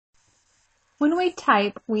When we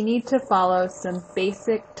type, we need to follow some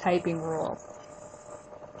basic typing rules.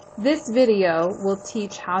 This video will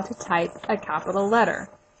teach how to type a capital letter.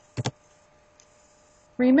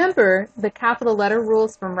 Remember the capital letter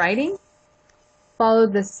rules from writing? Follow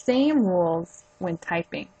the same rules when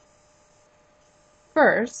typing.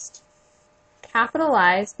 First,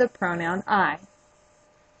 capitalize the pronoun I.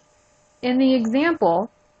 In the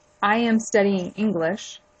example, I am studying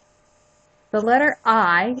English, the letter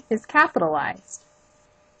I is capitalized.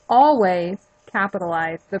 Always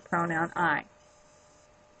capitalize the pronoun I.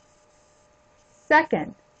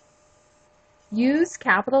 Second, use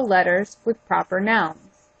capital letters with proper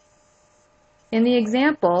nouns. In the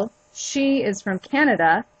example, she is from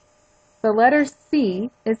Canada, the letter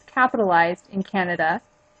C is capitalized in Canada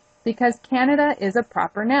because Canada is a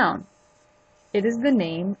proper noun. It is the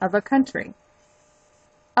name of a country.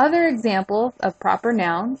 Other examples of proper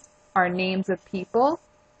nouns are names of people,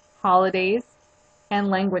 holidays, and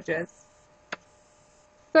languages.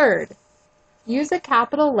 Third, use a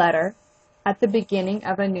capital letter at the beginning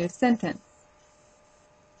of a new sentence.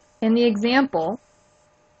 In the example,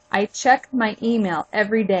 I check my email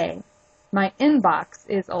every day. My inbox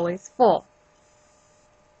is always full.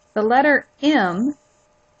 The letter M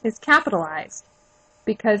is capitalized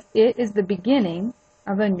because it is the beginning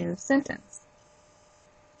of a new sentence.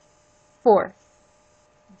 Fourth,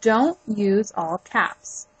 don't use all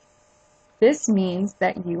caps. This means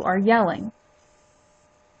that you are yelling.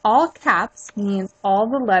 All caps means all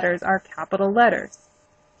the letters are capital letters.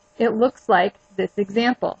 It looks like this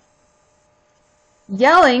example.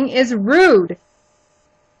 Yelling is rude.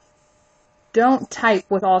 Don't type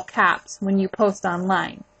with all caps when you post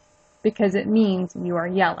online because it means you are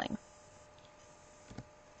yelling.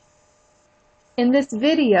 In this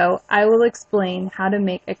video, I will explain how to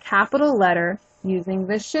make a capital letter using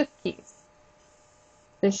the shift keys.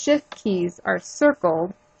 The shift keys are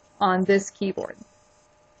circled on this keyboard.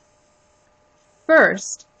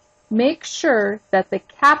 First, make sure that the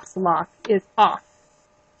caps lock is off.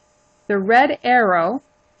 The red arrow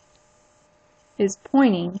is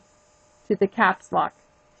pointing to the caps lock.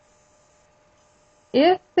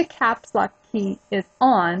 If the caps lock key is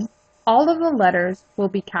on, all of the letters will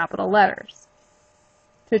be capital letters.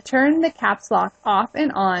 To turn the caps lock off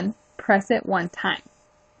and on, press it one time.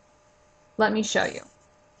 Let me show you.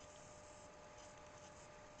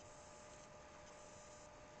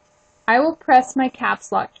 I will press my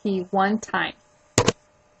caps lock key one time.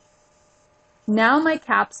 Now my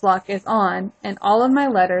caps lock is on and all of my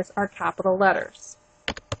letters are capital letters.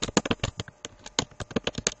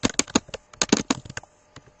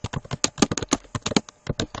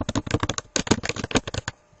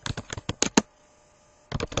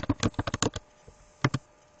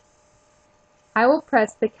 I will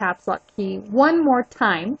press the caps lock key one more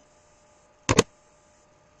time.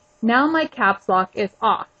 Now my caps lock is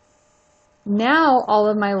off. Now all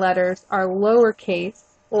of my letters are lowercase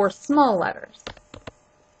or small letters.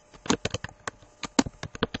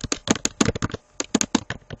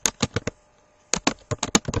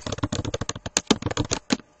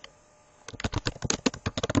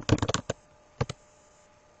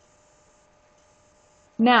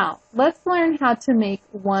 Now, let's learn how to make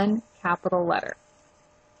one capital letter.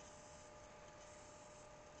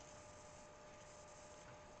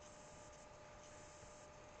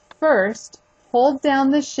 First, hold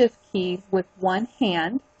down the shift key with one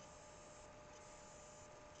hand.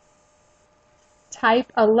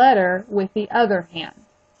 Type a letter with the other hand.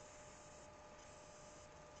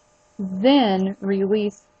 Then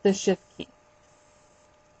release the shift key.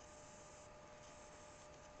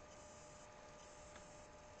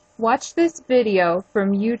 Watch this video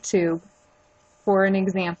from YouTube for an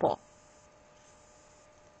example.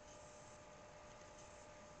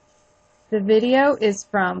 The video is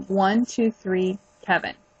from 123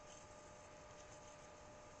 Kevin.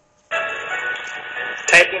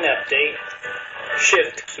 Typing update,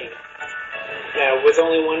 shift key. Now with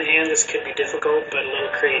only one hand this could be difficult, but a little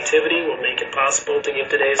creativity will make it possible to give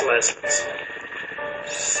today's lessons.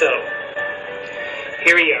 So,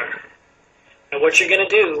 here we are. Now what you're going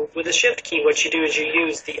to do with the shift key, what you do is you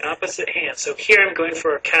use the opposite hand. So here I'm going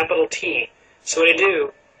for a capital T. So what I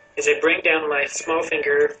do is I bring down my small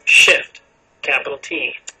finger, shift, capital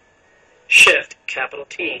T, shift, capital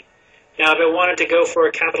T. Now if I wanted to go for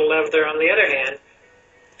a capital letter on the other hand,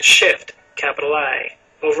 shift, capital I.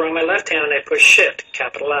 Over on my left hand I push shift,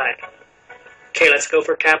 capital I. Okay, let's go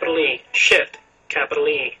for capital E, shift, capital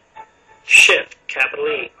E, shift, capital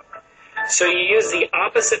E. So you use the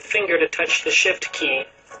opposite finger to touch the shift key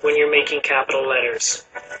when you're making capital letters.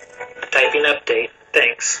 Typing update.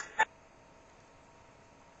 Thanks.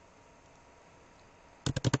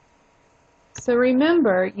 So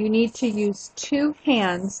remember, you need to use two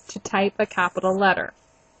hands to type a capital letter.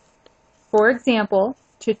 For example,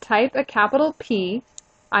 to type a capital P,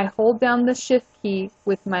 I hold down the Shift key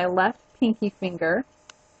with my left pinky finger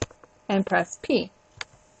and press P.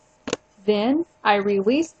 Then I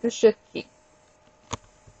release the Shift key.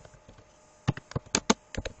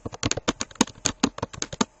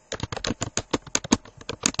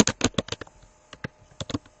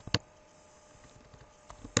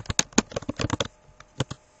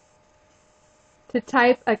 To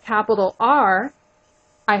type a capital R,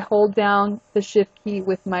 I hold down the Shift key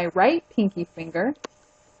with my right pinky finger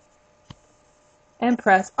and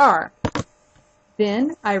press R.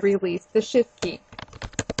 Then I release the Shift key.